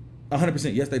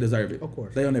 100%. Yes, they deserve it. Of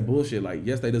course. They on that bullshit. Like,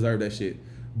 yes, they deserve that shit.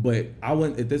 But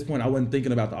at this point, I wasn't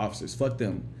thinking about the officers. Fuck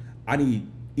them. I need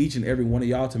each and every one of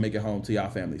y'all to make it home to y'all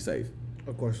family safe.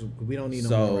 Of course, we don't need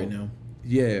no more right now.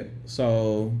 Yeah.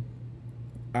 So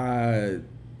I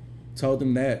told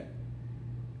them that.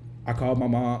 I called my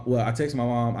mom. Well, I texted my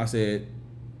mom. I said,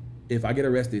 if I get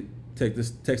arrested,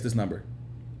 text this number.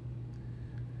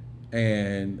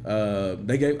 And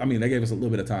they gave us a little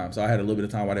bit of time. So I had a little bit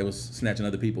of time while they was snatching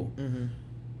other people. Mm-hmm.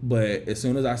 But as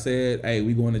soon as I said, hey,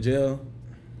 we going to jail,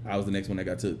 I was the next one that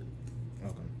got took.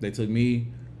 Okay. They took me.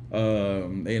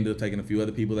 They ended up taking a few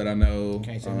other people that I know.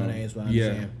 Can't say no names, but I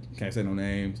understand. Can't say no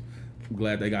names. I'm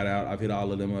glad they got out. I've hit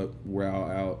all of them up. We're all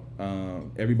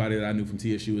out. Everybody that I knew from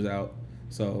TSU was out.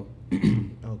 So,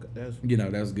 okay, that's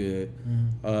good.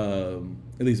 Mm-hmm.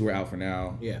 At least we're out for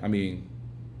now. Yeah. I mean,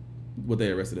 what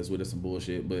they arrested us with is some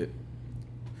bullshit, but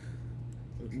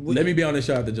let me be on the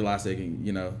show after July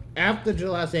 2nd, After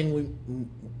July 2nd,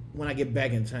 when I get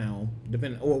back in town,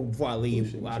 or before I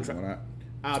leave,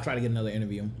 I'll try to get another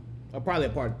interview. Or probably a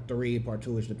part 3, part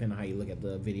 2, depending on how you look at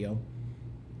the video.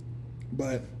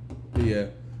 But yeah,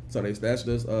 so they snatched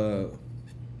us.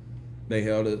 They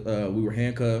held us. We were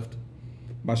handcuffed.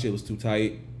 My shit was too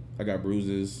tight. I got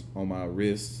bruises on my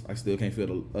wrists. I still can't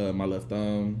feel my left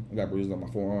thumb. I got bruises on my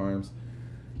forearms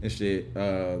and shit.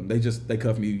 They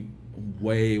cuffed me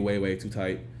way, way, way too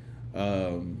tight.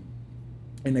 And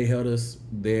they held us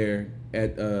there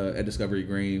at Discovery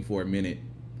Green for a minute.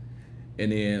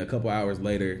 And then a couple hours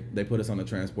later, they put us on a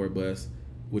transport bus,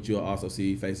 which you'll also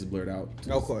see faces blurred out.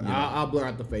 Of course. I'll blur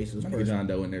out the faces. Nigga John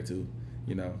Doe in there too.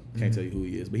 Can't tell you who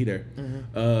he is, but he there.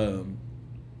 Mm-hmm.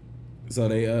 So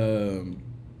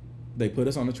they put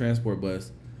us on the transport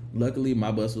bus. Luckily,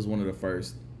 my bus was one of the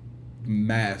first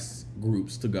mass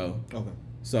groups to go. Okay.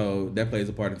 So that plays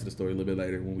a part into the story a little bit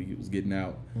later when we was getting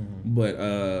out. Mm-hmm. But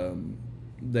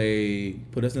they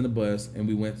put us in the bus and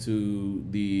we went to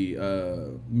the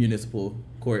municipal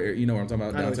court area. You know what I'm talking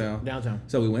about? Downtown. Downtown.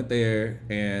 So we went there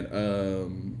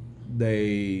and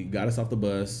they got us off the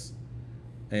bus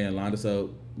and lined us up.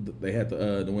 They had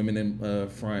the women in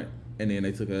front, and then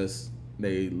they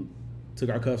took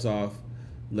our cuffs off,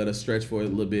 let us stretch for a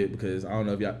little bit because I don't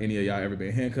know if any of y'all ever been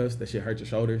in handcuffs. That shit hurt your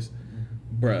shoulders.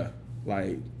 Mm-hmm. Bruh,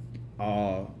 like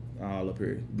all up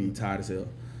here, be tired as hell.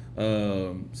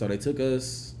 So they took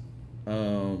us,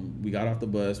 we got off the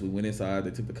bus, we went inside,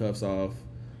 they took the cuffs off.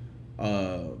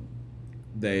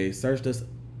 They searched us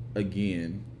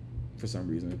again for some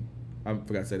reason. I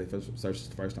forgot to say they searched us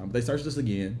the first time, but they searched us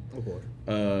again. Of course.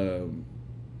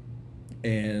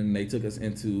 And they took us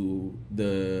into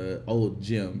the old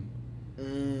gym.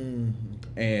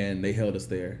 And they held us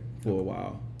there for a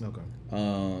while. Okay.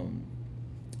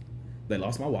 They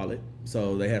lost my wallet,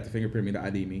 so they had to fingerprint me to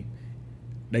ID me.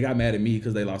 They got mad at me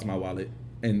because they lost my wallet,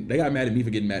 and they got mad at me for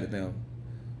getting mad at them.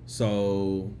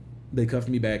 So they cuffed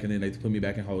me back, and then they put me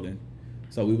back in holding.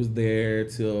 So we was there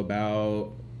till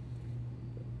about,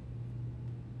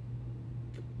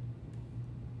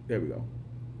 there we go.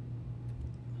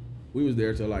 We was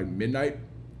there till like midnight.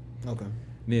 Okay. And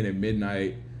then at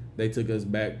midnight, they took us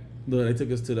back. They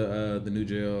took us to the new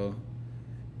jail,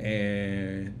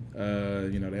 and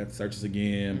they had to search us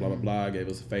again. Blah blah blah. Gave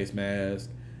us a face mask,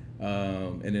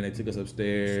 and then they took us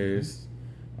upstairs,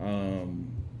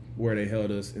 where they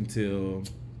held us until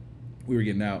we were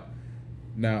getting out.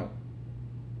 Now,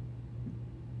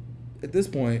 at this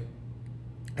point,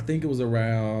 I think it was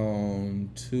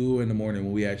around 2 a.m.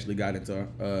 when we actually got into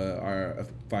our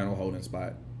final holding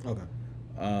spot. Okay.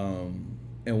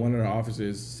 And one of the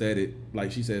officers said it,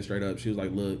 like she said straight up. She was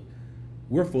like, "Look,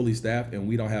 we're fully staffed and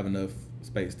we don't have enough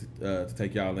space to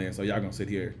take y'all in. So y'all gonna sit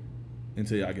here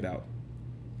until y'all get out,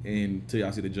 and until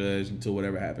y'all see the judge, until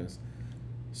whatever happens."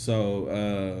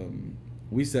 So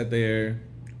we sat there,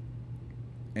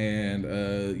 and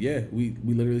we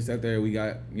literally sat there. We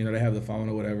got, they have the phone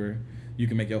or whatever. You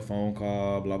can make your phone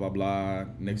call, blah blah blah,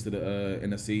 next to the in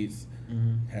the seats.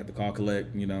 Had to call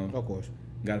collect, Of course.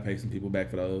 Got to pay some people back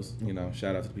for those.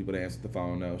 Shout out to the people that answered the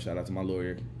phone. No, shout out to my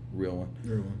lawyer, real one.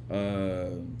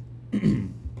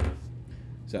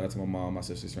 Shout out to my mom, my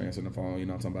sisters for answering the phone. You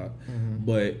know what I'm talking about.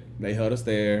 But they held us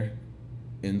there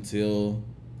until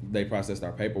they processed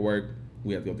our paperwork.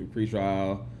 We had to go through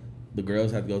pretrial. The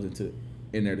girls had to go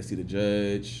in there to see the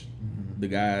judge. The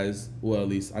guys, well, at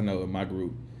least I know in my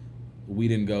group, we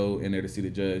didn't go in there to see the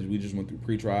judge. We just went through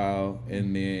pretrial,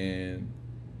 and then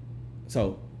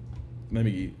let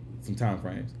me give you some time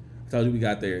frames. I told you we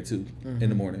got there at 2 in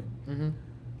the morning.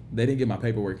 They didn't get my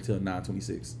paperwork until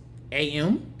 9:26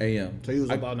 a.m. So you was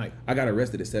up all night. I got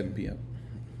arrested at 7 p.m.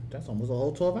 That's almost a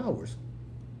whole 12 hours.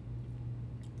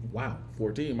 Wow.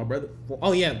 14, my brother.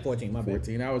 14, my bad.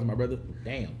 14 hours, my brother.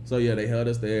 Damn. So yeah, they held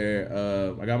us there.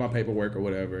 I got my paperwork or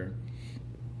whatever.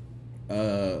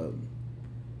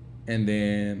 And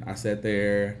then I sat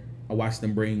there. I watched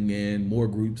them bring in more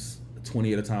groups,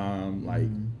 20 at a time, like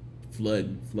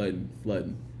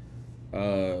flooding.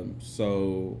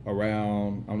 So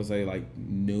around, I'm gonna say like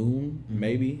noon,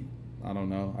 maybe. I don't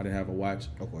know. I didn't have a watch.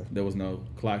 Of course. There was no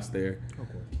clocks there.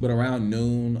 Of course. But around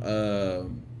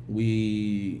noon,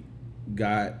 we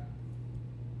got.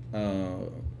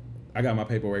 I got my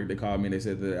paperwork. They called me and they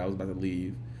said that I was about to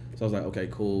leave. So I was like, okay,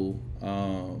 cool.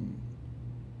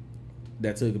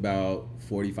 That took about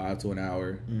 45 to an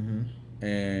hour.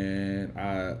 And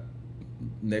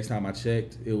next time I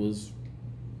checked, it was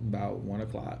about 1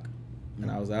 o'clock, and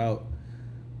I was out.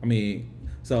 I mean,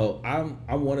 so I'm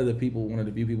one of the few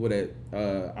people that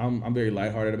I'm very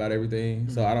lighthearted about everything.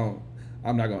 So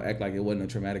I'm not gonna act like it wasn't a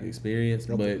traumatic experience.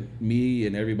 But me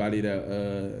and everybody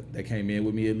that came in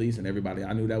with me, at least, and everybody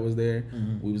I knew that was there,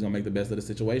 we was gonna make the best of the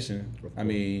situation. I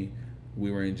mean,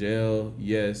 we were in jail.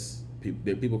 Yes.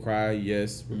 Did people cry?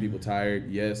 Yes. Were people tired?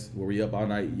 Yes. Were we up all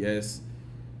night? Yes.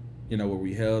 Were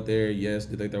we held there? Yes.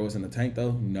 Did they throw us in the tank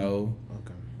though? No.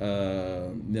 Okay.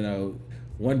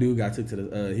 One dude got took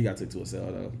to a cell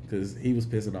though, because he was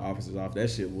pissing the officers off. That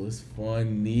shit was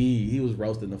funny. He was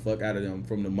roasting the fuck out of them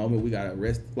from the moment we got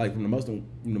arrested, like from the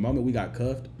moment we got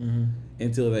cuffed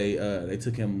until they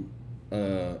took him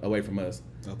away from us.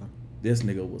 Okay. This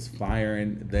nigga was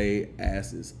firing they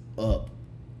asses up.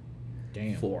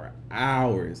 Damn. For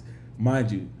hours.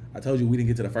 Mind you, I told you we didn't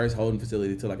get to the first holding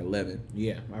facility till like 11.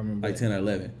 Yeah, I remember. Like 10 or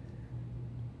 11.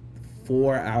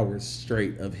 4 hours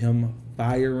straight of him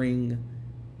firing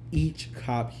each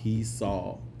cop he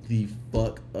saw the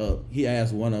fuck up. He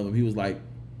asked one of them, he was like,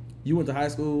 "You went to high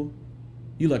school?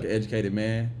 You like an educated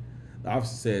man?" The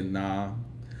officer said, "Nah."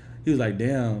 He was like,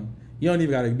 "Damn, you don't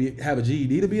even gotta have a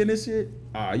GED to be in this shit?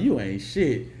 Ah, you ain't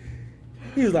shit."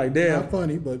 He was like, "Damn." Not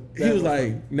funny, but he was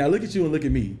like, "Now look at you and look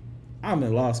at me. I'm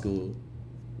in law school.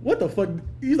 What the fuck?"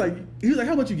 He was like,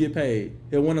 "How much you get paid?"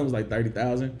 And one of them was like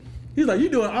 $30,000. He's like, "You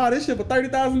doing all this shit for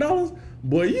 $30,000?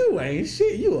 Boy, you ain't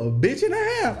shit. You a bitch and a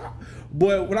half."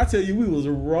 Boy, when I tell you we was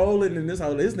rolling in this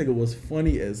house, this nigga was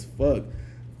funny as fuck,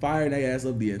 firing their ass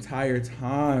up the entire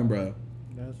time, bro.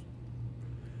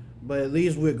 But at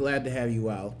least we're glad to have you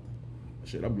out.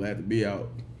 Shit, I'm glad to be out.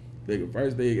 The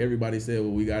first thing everybody said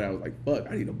when we got out, I was like,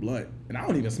 "Fuck, I need a blunt," and I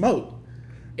don't even smoke.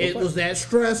 It was that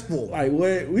stressful. Like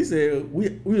what we said,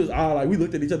 we was all like, we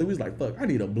looked at each other. We was like, "Fuck, I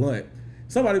need a blunt."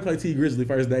 Somebody played T Grizzly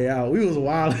first day out. We was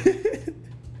wild.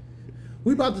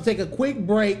 We about to take a quick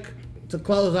break to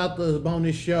close out the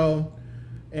bonus show,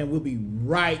 and we'll be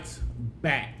right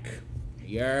back.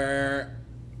 Yeah.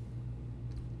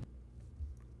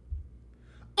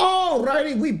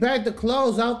 Alrighty, we back to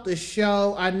close out the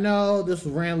show. I know this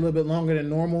ran a little bit longer than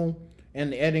normal,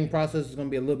 and the editing process is going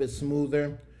to be a little bit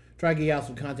smoother. Try to get out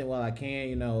some content while I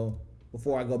can,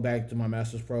 before I go back to my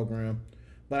master's program.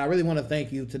 But I really want to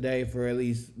thank you today for at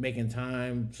least making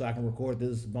time so I can record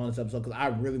this bonus episode, because I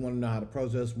really want to know how the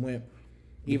process went.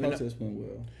 The process went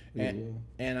well.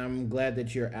 And I'm glad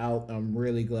that you're out. I'm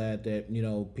really glad that,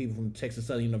 people from Texas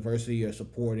Southern University are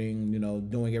supporting,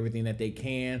 doing everything that they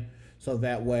can. So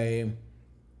that way,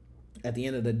 at the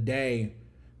end of the day,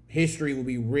 history will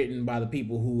be written by the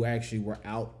people who actually were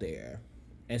out there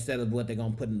instead of what they're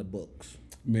going to put in the books.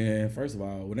 Man, first of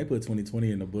all, when they put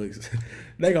 2020 in the books,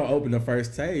 they going to open the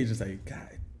first page and say,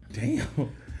 "God damn."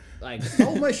 Like,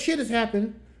 so much shit has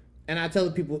happened. and I tell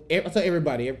the people, I tell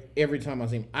everybody every time I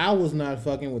see him, I was not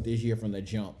fucking with this year from the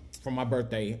jump, from my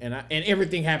birthday, and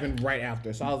everything happened right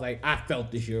after. So I was like, I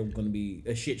felt this year was gonna be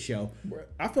a shit show.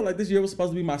 I feel like this year was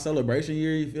supposed to be my celebration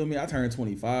year. You feel me? I turned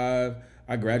 25.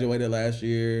 I graduated last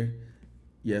year.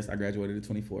 Yes, I graduated at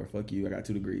 24. Fuck you. I got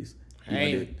 2 degrees.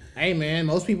 Hey man,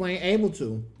 most people ain't able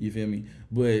to. You feel me?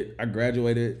 But I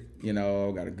graduated, you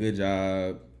know, got a good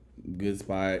job, good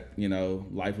spot, you know,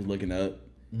 life was looking up.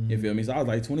 You feel me? So I was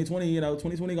like, 2020, you know,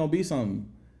 2020 gonna be something.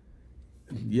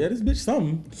 Yeah, this bitch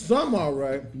something. Something all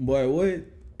right. Boy, what? It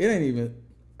ain't even,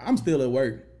 I'm still at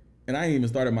work. And I ain't even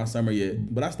started my summer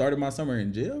yet. But I started my summer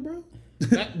in jail, bro.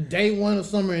 Day 1 of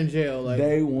summer in jail. Like,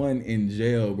 Day 1 in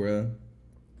jail, bro.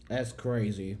 That's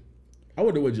crazy. I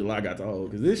wonder what July got to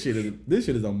hold, because this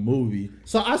shit is a movie.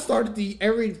 So I started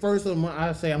every first of the month.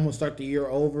 I say I'm gonna start the year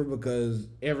over because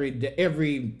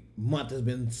every month has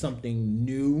been something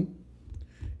new,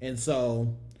 and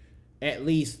so at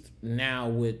least now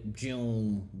with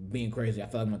June being crazy, I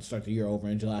feel like I'm gonna start the year over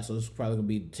in July. So this is probably gonna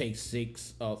be take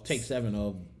 7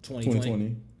 of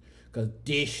 2020. Because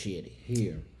this shit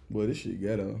here. Boy, this shit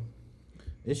ghetto.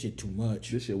 This shit too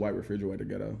much. This shit white refrigerator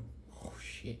ghetto. Oh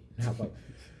shit! Now, like,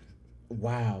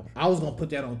 wow, I was gonna put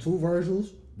that on 2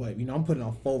 Virgils, but you know I'm putting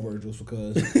on 4 Virgils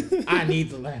because I need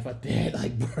to laugh at that,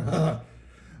 like, bruh.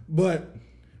 But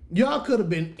y'all could have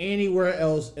been anywhere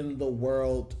else in the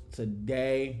world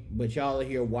today, but y'all are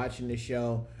here watching the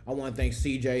show. I want to thank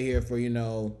CJ here for, you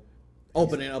know,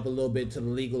 opening up a little bit to the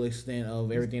legal extent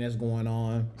of everything that's going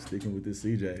on. Sticking with this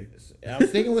CJ. I'm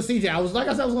sticking with CJ. I was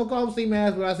gonna call him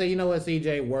C-Mass, but I said, you know what,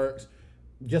 CJ works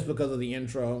just because of the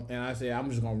intro, and I said I'm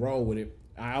just gonna roll with it.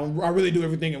 I really do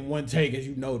everything in one take, as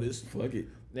you noticed. Fuck it.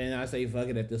 Then I say fuck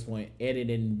it at this point. Edit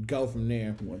and go from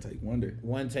there. One take wonder.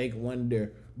 One take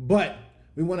wonder. But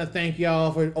we want to thank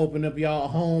y'all for opening up y'all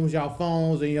homes, y'all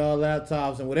phones, and y'all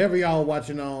laptops, and whatever y'all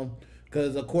watching on.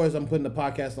 Because, of course, I'm putting the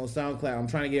podcast on SoundCloud. I'm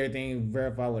trying to get everything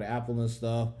verified with Apple and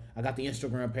stuff. I got the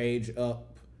Instagram page up.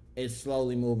 It's slow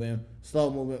moving,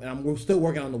 and we're still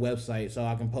working on the website so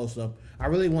I can post up. I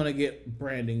really want to get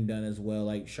branding done as well,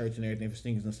 like shirts and everything for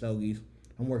Stinkers and Stogies.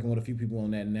 I'm working with a few people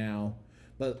on that now.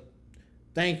 But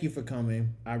thank you for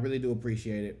coming. I really do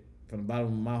appreciate it. From the bottom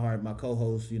of my heart, my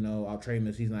co-host, you know, our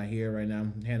Tramus, he's not here right now,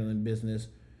 handling business.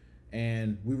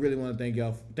 And we really want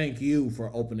to thank you for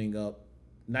opening up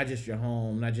not just your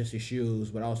home, not just your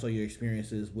shoes, but also your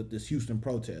experiences with this Houston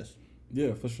protest.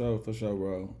 Yeah, for sure,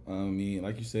 bro. I mean,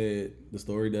 like you said, the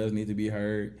story does need to be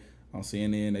heard. On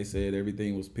CNN, they said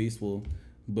everything was peaceful,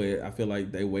 but I feel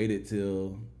like they waited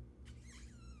till,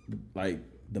 like,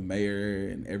 the mayor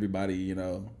and everybody, you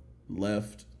know,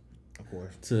 left, of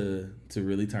course, to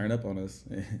really turn up on us.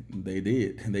 And they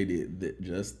did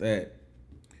just that.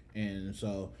 And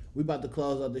so we about to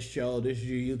close out the show. This is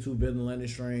your YouTube business, London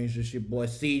Strange. This is your boy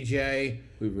CJ.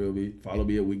 We will be follow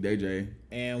me at Weekday J.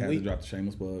 And we had to drop the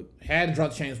shameless plug.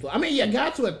 I mean, yeah,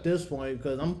 got to at this point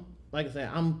because I'm, like I said,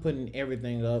 I'm putting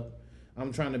everything up.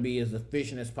 I'm trying to be as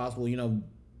efficient as possible. You know,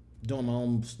 doing my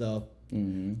own stuff.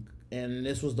 Mm-hmm. And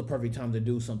this was the perfect time to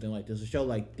do something like this, a show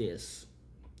like this.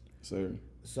 Sir.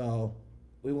 So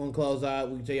we want to close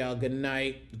out. We tell y'all good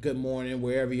night, good morning,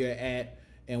 wherever you're at,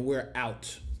 and we're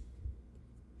out.